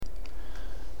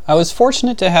I was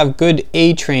fortunate to have good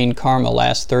A-train karma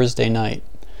last Thursday night.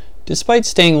 Despite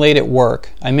staying late at work,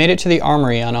 I made it to the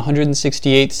Armory on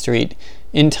 168th Street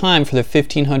in time for the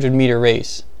 1500-meter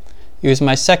race. It was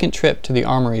my second trip to the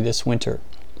Armory this winter.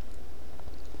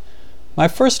 My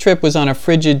first trip was on a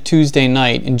frigid Tuesday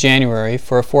night in January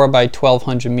for a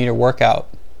 4x1200-meter workout.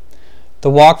 The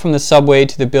walk from the subway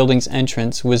to the building's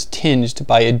entrance was tinged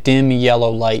by a dim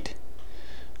yellow light.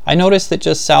 I noticed that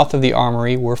just south of the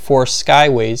Armory were 4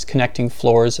 skyways connecting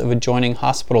floors of adjoining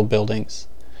hospital buildings.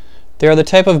 They are the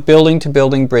type of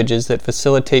building-to-building bridges that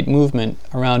facilitate movement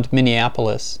around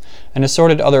Minneapolis and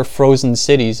assorted other frozen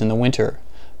cities in the winter,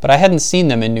 but I hadn't seen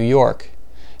them in New York,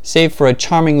 save for a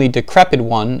charmingly decrepit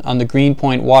one on the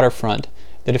Greenpoint waterfront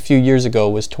that a few years ago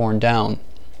was torn down.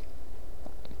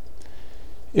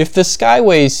 If the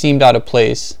skyways seemed out of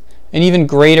place, an even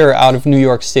greater out-of-New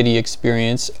York City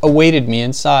experience awaited me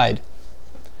inside.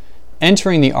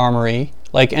 Entering the Armory,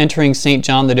 like entering St.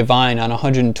 John the Divine on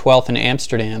 112th in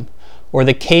Amsterdam, or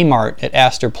the Kmart at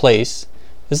Astor Place,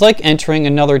 is like entering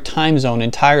another time zone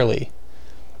entirely.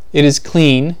 It is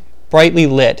clean, brightly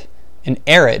lit, and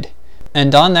arid,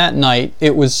 and on that night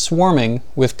it was swarming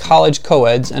with college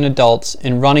co-eds and adults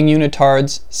in running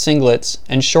unitards, singlets,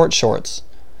 and short shorts.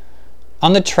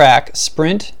 On the track,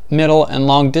 sprint, middle, and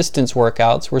long-distance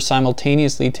workouts were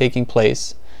simultaneously taking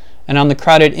place, and on the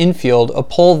crowded infield, a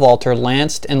pole vaulter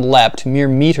lanced and leapt mere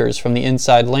meters from the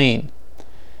inside lane.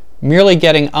 Merely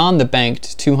getting on the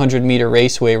banked 200-meter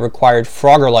raceway required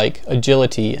Frogger-like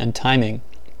agility and timing.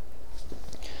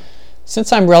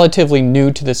 Since I'm relatively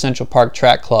new to the Central Park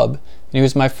Track Club, and it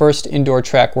was my first indoor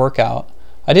track workout,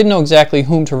 I didn't know exactly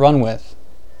whom to run with.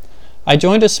 I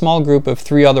joined a small group of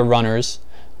 3 other runners,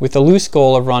 with the loose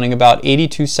goal of running about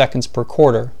 82 seconds per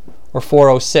quarter, or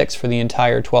 4:06 for the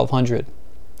entire 1200.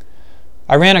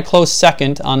 I ran a close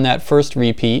second on that first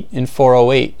repeat in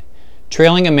 4:08,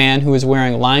 trailing a man who was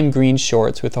wearing lime green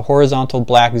shorts with a horizontal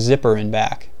black zipper in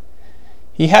back.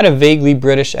 He had a vaguely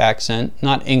British accent,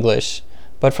 not English,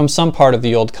 but from some part of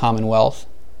the old Commonwealth.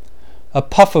 A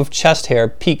puff of chest hair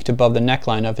peaked above the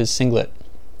neckline of his singlet.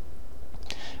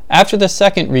 After the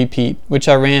second repeat, which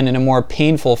I ran in a more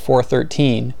painful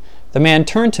 4:13, the man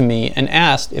turned to me and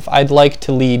asked if I'd like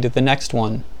to lead the next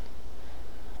one.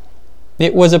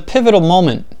 It was a pivotal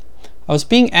moment. I was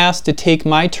being asked to take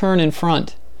my turn in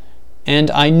front, and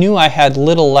I knew I had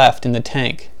little left in the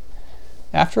tank.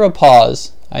 After a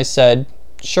pause, I said,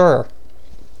 "Sure."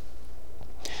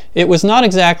 It was not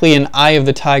exactly an eye of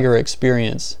the tiger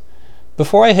experience.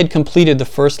 Before I had completed the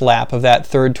first lap of that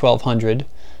third 1200,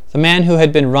 the man who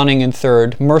had been running in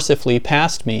third mercifully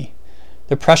passed me.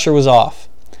 The pressure was off.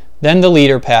 Then the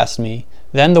leader passed me.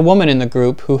 Then the woman in the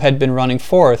group who had been running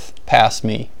fourth passed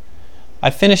me. I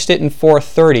finished it in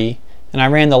 4:30, and I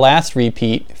ran the last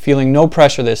repeat, feeling no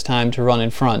pressure this time to run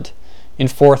in front, in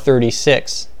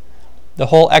 4:36. The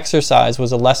whole exercise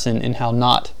was a lesson in how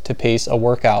not to pace a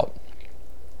workout.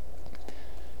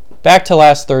 Back to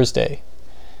last Thursday.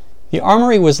 The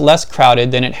Armory was less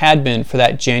crowded than it had been for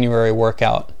that January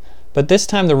workout, but this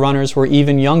time the runners were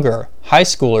even younger, high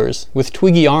schoolers with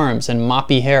twiggy arms and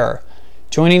moppy hair,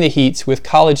 joining the heats with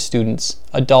college students,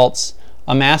 adults,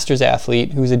 a masters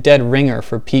athlete who's a dead ringer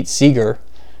for Pete Seeger,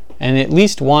 and at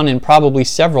least one and probably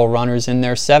several runners in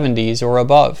their 70s or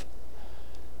above.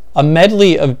 A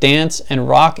medley of dance and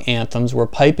rock anthems were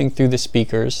piping through the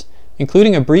speakers,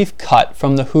 including a brief cut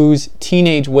from The Who's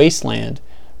Teenage Wasteland,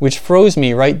 which froze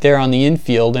me right there on the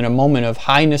infield in a moment of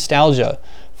high nostalgia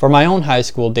for my own high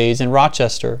school days in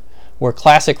Rochester, where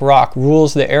classic rock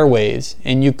rules the airwaves,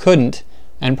 and you couldn't,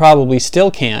 and probably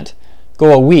still can't,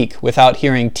 go a week without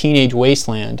hearing Teenage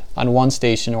Wasteland on one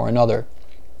station or another.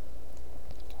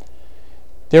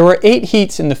 There were 8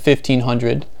 heats in the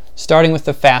 1500, starting with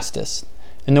the fastest,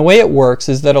 and the way it works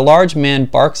is that a large man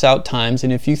barks out times,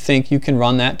 and if you think you can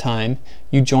run that time,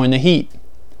 you join the heat.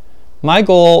 My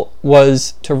goal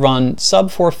was to run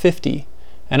sub 450,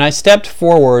 and I stepped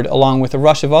forward along with a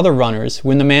rush of other runners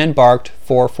when the man barked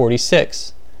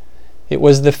 4:46. It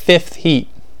was the 5th heat.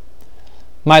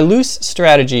 My loose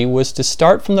strategy was to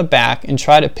start from the back and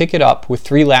try to pick it up with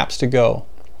 3 laps to go.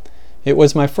 It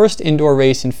was my first indoor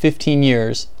race in 15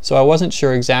 years, so I wasn't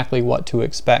sure exactly what to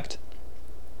expect.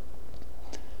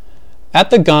 At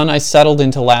the gun, I settled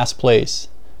into last place.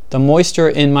 The moisture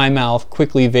in my mouth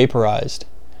quickly vaporized.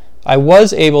 I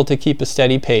was able to keep a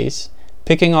steady pace,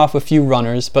 picking off a few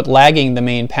runners but lagging the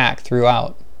main pack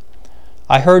throughout.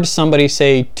 I heard somebody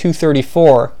say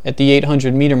 2:34 at the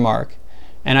 800-meter mark,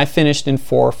 and I finished in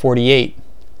 4:48.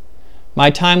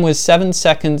 My time was 7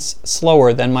 seconds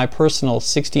slower than my personal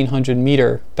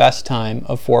 1600-meter best time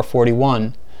of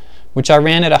 4:41, which I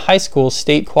ran at a high school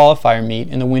state qualifier meet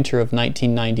in the winter of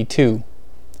 1992.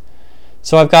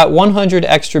 So I've got 100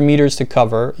 extra meters to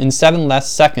cover in 7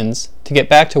 less seconds to get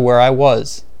back to where I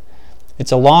was.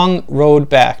 It's a long road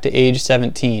back to age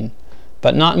 17,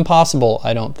 but not impossible,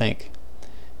 I don't think.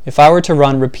 If I were to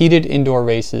run repeated indoor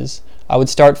races, I would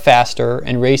start faster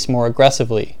and race more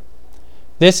aggressively.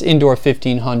 This indoor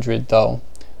 1500, though,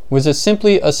 was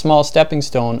simply a small stepping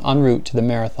stone en route to the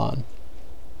marathon.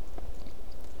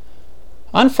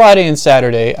 On Friday and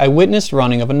Saturday, I witnessed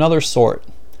running of another sort.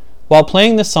 While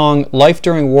playing the song Life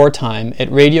During Wartime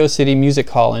at Radio City Music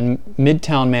Hall in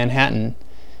Midtown Manhattan,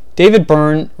 David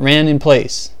Byrne ran in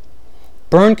place.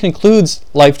 Byrne concludes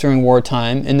Life During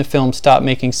Wartime in the film Stop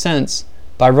Making Sense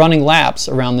by running laps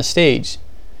around the stage.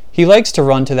 He likes to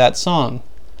run to that song.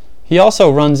 He also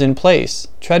runs in place,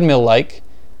 treadmill-like,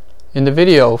 in the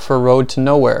video for Road to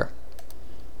Nowhere.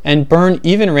 And Byrne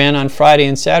even ran on Friday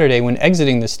and Saturday when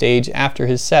exiting the stage after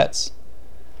his sets.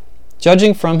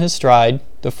 Judging from his stride,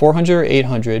 the 400 or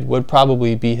 800 would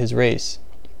probably be his race.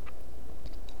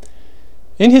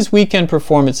 In his weekend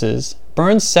performances,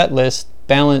 Byrne's set list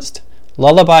balanced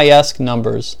lullaby-esque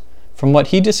numbers from what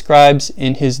he describes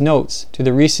in his notes to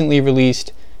the recently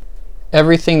released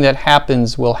Everything That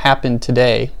Happens Will Happen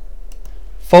Today,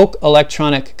 folk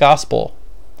electronic gospel,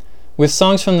 with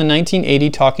songs from the 1980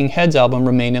 Talking Heads album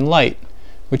Remain in Light,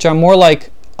 which are more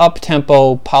like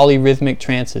up-tempo polyrhythmic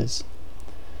trances.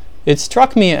 It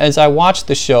struck me as I watched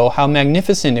the show how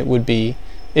magnificent it would be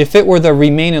if it were the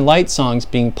Remain in Light songs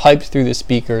being piped through the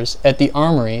speakers at the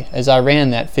Armory as I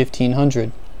ran that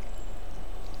 1500.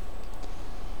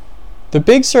 The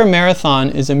Big Sur Marathon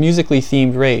is a musically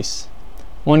themed race.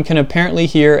 One can apparently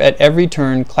hear at every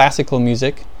turn classical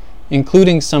music,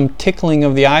 including some tickling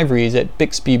of the ivories at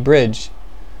Bixby Bridge.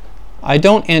 I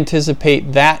don't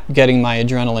anticipate that getting my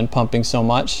adrenaline pumping so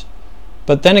much,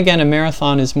 but then again a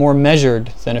marathon is more measured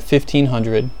than a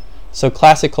 1500, so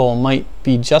classical might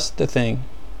be just the thing.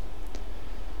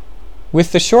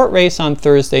 With the short race on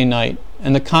Thursday night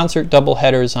and the concert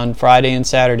doubleheaders on Friday and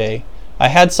Saturday, I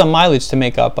had some mileage to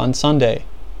make up on Sunday.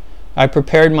 I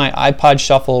prepared my iPod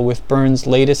Shuffle with Byrne's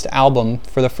latest album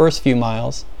for the first few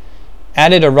miles,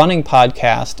 added a running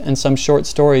podcast and some short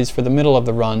stories for the middle of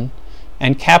the run,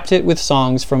 and capped it with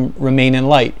songs from Remain in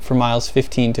Light for miles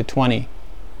 15 to 20.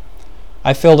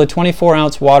 I filled a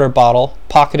 24-ounce water bottle,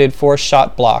 pocketed 4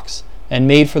 shot blocks, and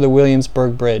made for the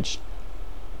Williamsburg Bridge.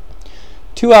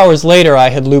 2 hours later I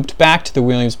had looped back to the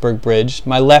Williamsburg Bridge,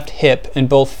 my left hip and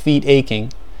both feet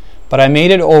aching, but I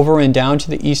made it over and down to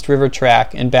the East River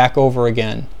track and back over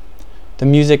again. The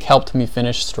music helped me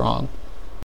finish strong.